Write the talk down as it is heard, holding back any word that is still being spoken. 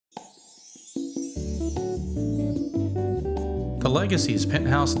The Legacy's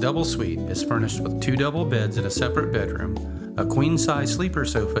penthouse double suite is furnished with 2 double beds in a separate bedroom, a queen-size sleeper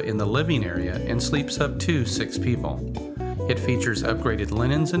sofa in the living area, and sleeps up to 6 people. It features upgraded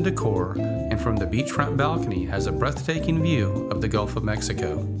linens and decor, and from the beachfront balcony has a breathtaking view of the Gulf of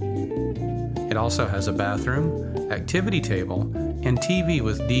Mexico. It also has a bathroom, activity table, and TV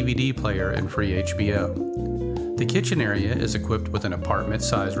with DVD player and free HBO. The kitchen area is equipped with an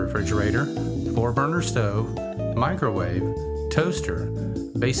apartment-sized refrigerator, 4-burner stove, microwave, toaster,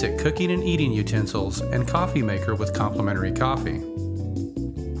 basic cooking and eating utensils, and coffee maker with complimentary coffee.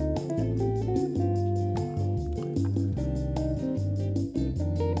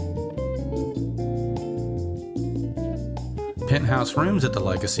 Penthouse rooms at the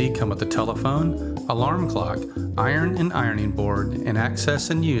Legacy come with a telephone, alarm clock, iron and ironing board, and access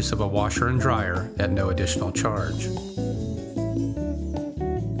and use of a washer and dryer at no additional charge.